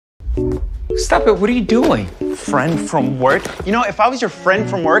Stop it, what are you doing? Friend from work? You know, if I was your friend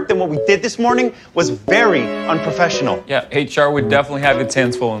from work, then what we did this morning was very unprofessional. Yeah, HR would definitely have its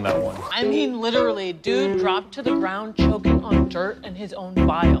hands full in that one. I mean, literally, dude dropped to the ground choking on dirt and his own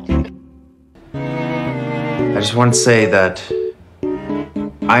bile. I just want to say that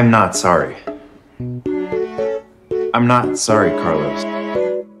I'm not sorry. I'm not sorry, Carlos.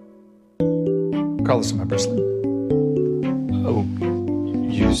 Carlos, am I bristling? Oh,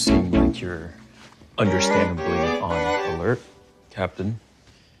 you seem like you're understandably on alert, Captain.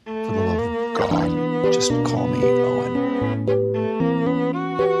 For the love of God, just call me Owen.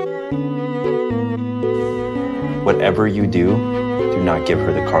 Whatever you do not give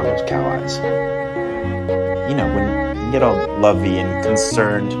her the Carlos cow eyes. You know, when you get all lovey and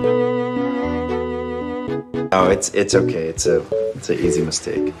concerned. Oh, it's okay. It's an easy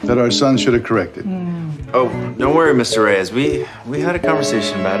mistake. That our son should have corrected. Oh, don't worry, Mr. Reyes. We had a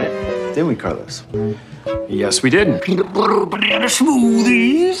conversation about it, didn't we, Carlos? Yes, we did. Peanut butter banana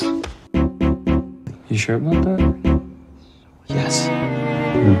smoothies. You sure about that? Yes.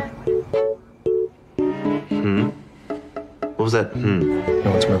 What was that? You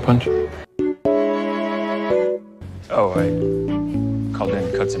want some more punch? Oh, I called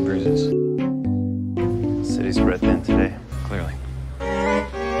in cuts and bruises. City's red thin today. Clearly.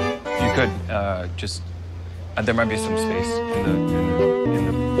 If you could, just... there might be some space in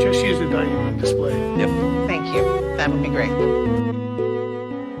the... Just use the dining room display. Yep. Thank you. That would be great.